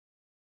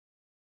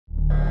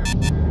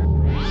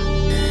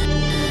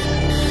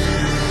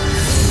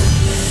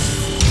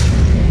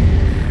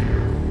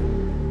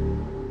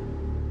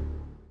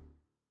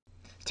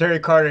Terry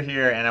Carter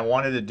here, and I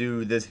wanted to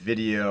do this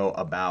video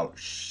about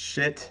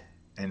shit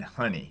and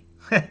honey.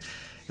 It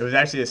was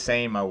actually a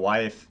saying my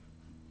wife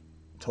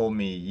told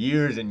me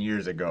years and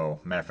years ago.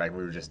 Matter of fact,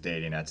 we were just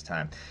dating at the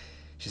time.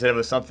 She said it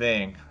was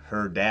something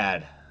her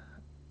dad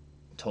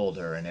told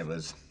her, and it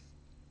was,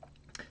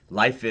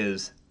 life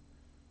is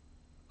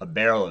a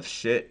barrel of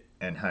shit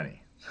and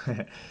honey.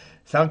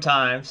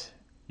 Sometimes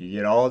you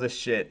get all the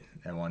shit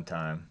at one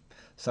time.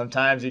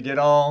 Sometimes you get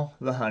all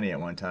the honey at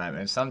one time.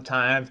 And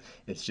sometimes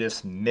it's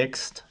just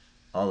mixed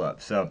all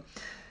up. So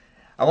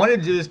I wanted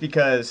to do this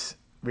because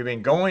we've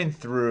been going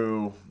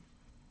through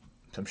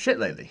some shit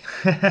lately.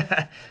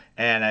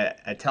 And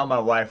I tell my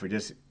wife, we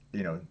just,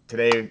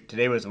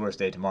 today was the worst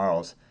day.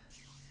 Tomorrow's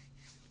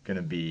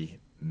gonna be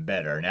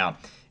better. Now,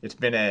 it's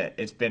been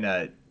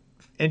a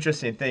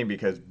interesting thing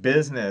because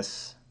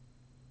business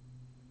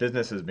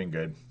has been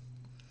good.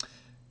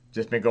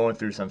 Just been going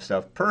through some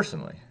stuff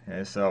personally,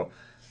 and so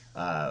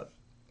a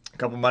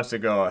couple months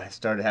ago I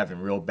started having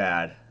real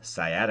bad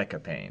sciatica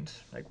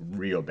pains, like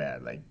real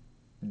bad, like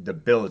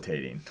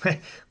debilitating.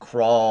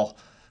 Crawl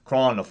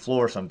on the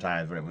floor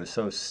sometimes when it was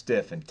so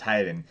stiff and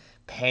tight,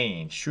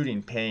 and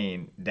shooting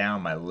pain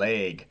down my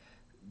leg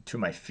to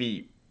my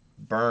feet,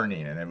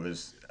 burning, and it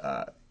was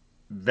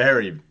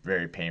very,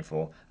 very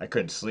painful. I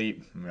couldn't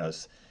sleep.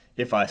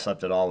 If I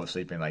slept at all, I was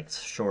sleeping like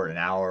short, an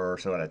hour or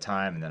so at a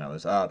time, and then I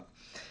was up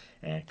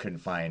and couldn't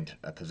find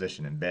a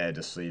position in bed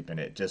to sleep, and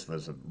it just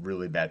was a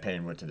really bad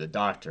pain. Went to the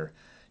doctor,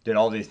 did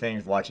all these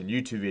things, watching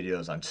YouTube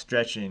videos on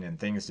stretching and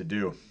things to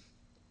do,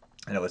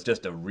 and it was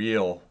just a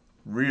real,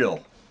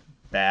 real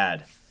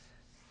bad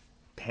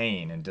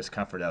pain and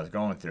discomfort I was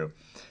going through.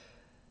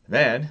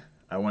 Then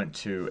I went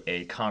to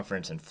a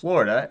conference in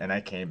Florida, and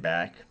I came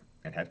back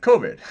and had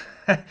COVID.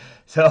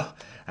 So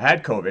I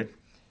had COVID.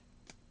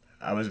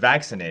 I was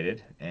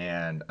vaccinated,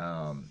 and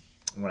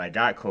when I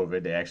got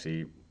COVID, they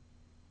actually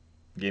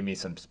gave me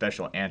some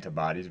special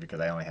antibodies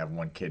because I only have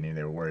one kidney.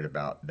 They were worried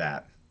about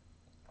that.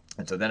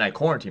 And so then I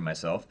quarantined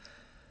myself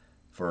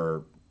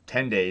for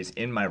 10 days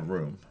in my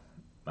room.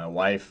 My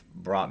wife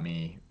brought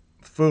me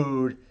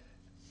food,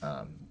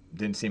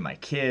 didn't see my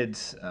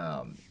kids,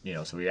 so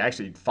we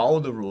actually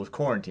followed the rules,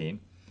 quarantine.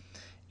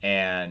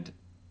 And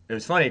it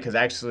was funny because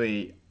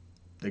actually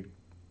the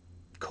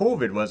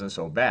COVID wasn't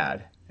so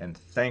bad. And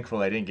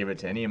thankfully, I didn't give it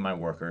to any of my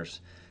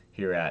workers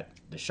here at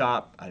the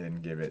shop. I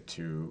didn't give it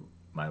to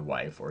my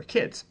wife or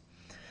kids.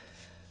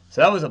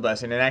 So that was a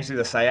blessing. And actually,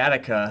 the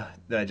sciatica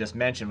that I just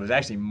mentioned was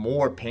actually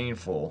more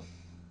painful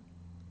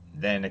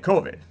than the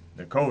COVID.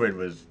 The COVID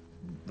was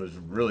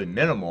really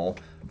minimal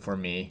for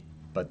me,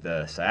 but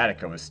the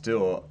sciatica was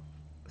still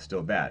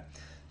bad.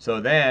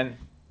 So then,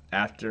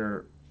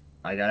 after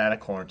I got out of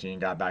quarantine,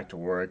 got back to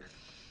work,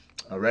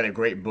 I read a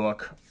great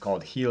book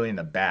called Healing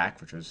the Back,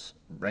 which was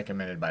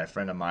recommended by a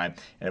friend of mine,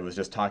 and it was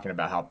just talking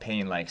about how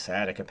pain like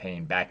sciatica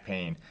pain, back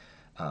pain,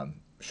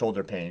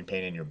 shoulder pain,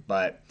 pain in your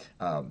butt,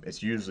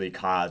 it's usually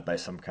caused by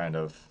some kind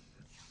of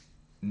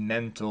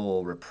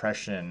mental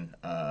repression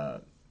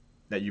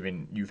that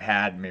you've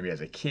had maybe as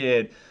a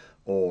kid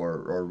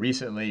or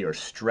recently, or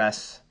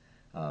stress,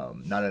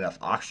 not enough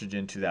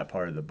oxygen to that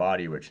part of the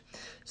body,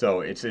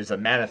 so it's a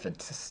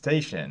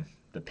manifestation,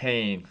 the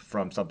pain,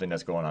 from something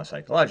that's going on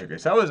psychologically.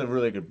 So that was a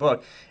really good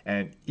book.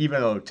 And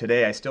even though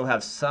today I still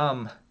have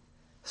some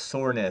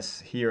soreness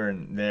here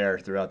and there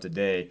throughout the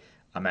day,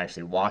 I'm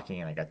actually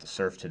walking, and I got to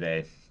surf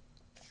today.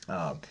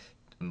 I'm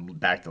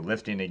back to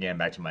lifting again,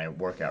 back to my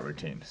workout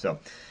routine. So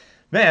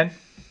then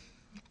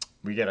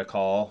we get a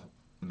call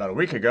about a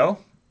week ago,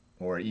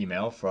 or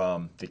email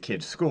from the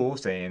kids' school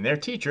saying their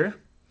teacher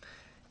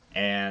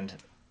and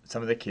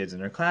some of the kids in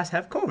their class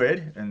have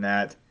COVID, and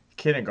that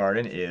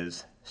kindergarten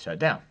is shut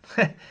down.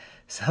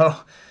 So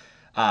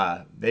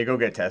they go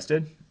get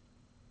tested.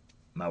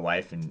 My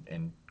wife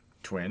and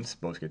twins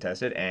both get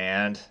tested,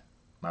 and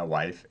my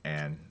wife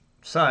and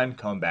son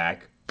come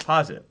back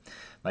positive.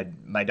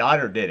 My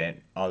daughter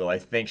didn't, although I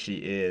think she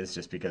is,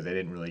 just because they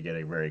didn't really get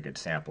a very good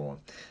sample.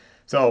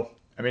 So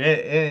I mean,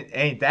 it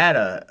ain't that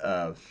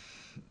a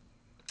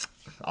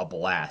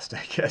blast,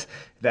 I guess,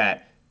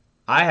 that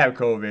I have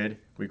COVID,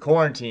 we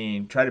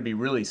quarantine, try to be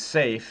really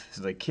safe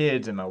so the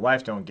kids and my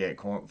wife don't get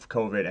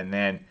COVID, and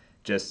then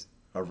just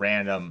a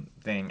random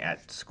thing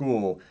at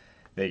school,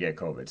 they get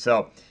COVID.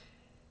 So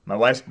my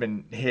wife's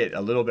been hit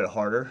a little bit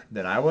harder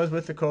than I was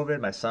with the COVID.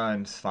 My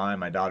son's fine,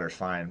 my daughter's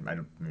fine. I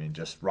mean,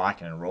 just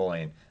rocking and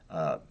rolling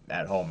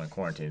at home in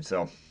quarantine.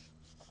 So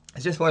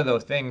it's just one of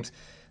those things,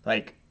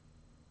 like,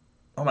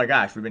 oh my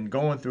gosh, we've been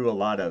going through a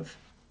lot of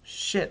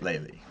shit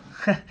lately.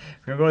 We've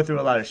been going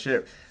through a lot of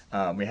shit.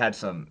 We had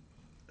some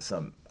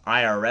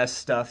IRS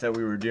stuff that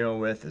we were dealing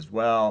with as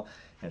well,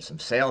 and some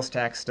sales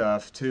tax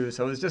stuff too.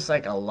 So it was just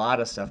like a lot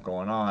of stuff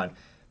going on.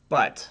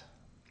 But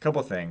a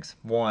couple things.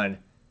 One,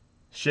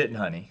 shit and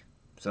honey.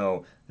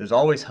 So there's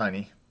always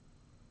honey,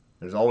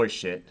 there's always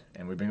shit,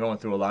 and we've been going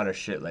through a lot of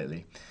shit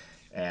lately.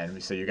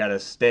 And so you got to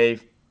stay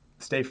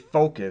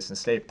focused and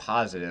stay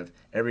positive.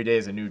 Every day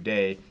is a new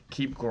day.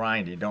 Keep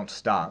grinding. Don't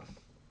stop.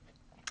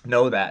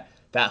 Know that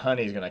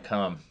honey is going to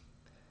come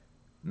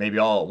maybe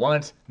all at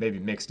once, maybe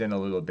mixed in a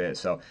little bit.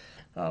 So,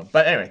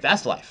 but anyway,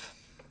 that's life,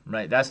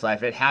 right? That's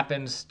life. It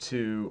happens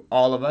to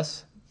all of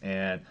us,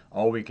 and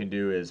all we can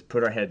do is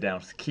put our head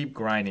down, keep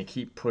grinding,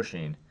 keep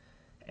pushing,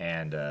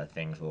 and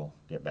things will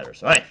get better.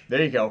 So, hey,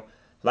 there you go.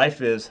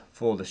 Life is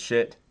full of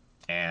shit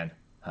and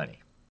honey.